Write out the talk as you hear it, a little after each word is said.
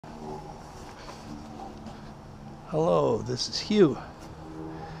Hello, this is Hugh.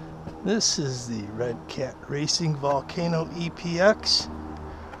 This is the Red Cat Racing Volcano EPX.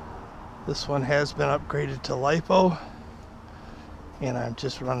 This one has been upgraded to LiPo, and I'm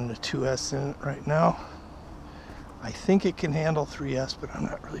just running a 2S in it right now. I think it can handle 3S, but I'm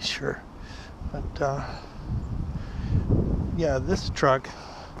not really sure. But yeah, this truck,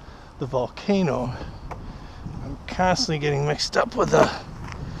 the Volcano, I'm constantly getting mixed up with the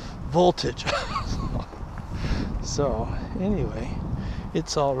voltage. So anyway,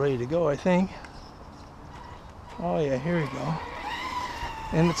 it's all ready to go, I think. Oh yeah, here we go.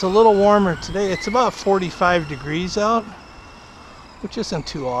 And it's a little warmer today. It's about 45 degrees out, which isn't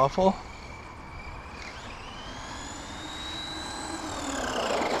too awful.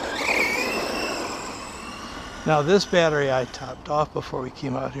 Now this battery I topped off before we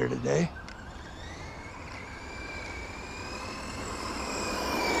came out here today.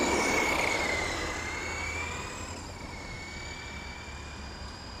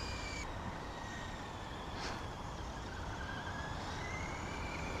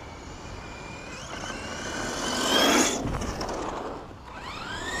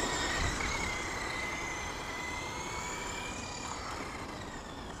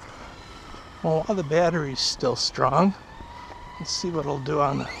 Well, while the battery's still strong, let's see what it'll do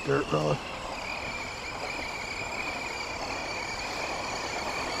on the dirt road.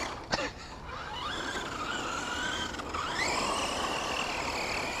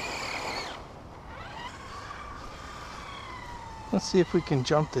 Let's see if we can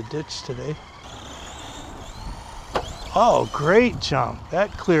jump the ditch today. Oh, great jump.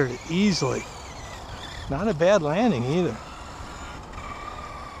 That cleared it easily. Not a bad landing either.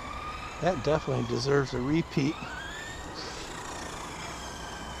 That definitely deserves a repeat.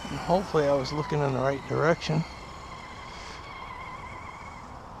 And hopefully I was looking in the right direction.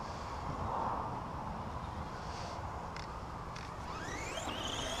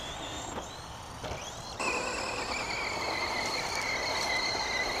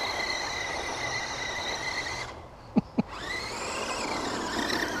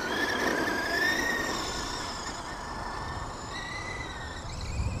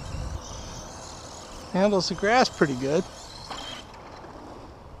 Handles the grass pretty good.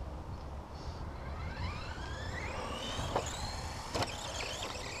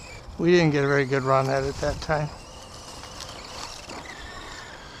 We didn't get a very good run at it that time.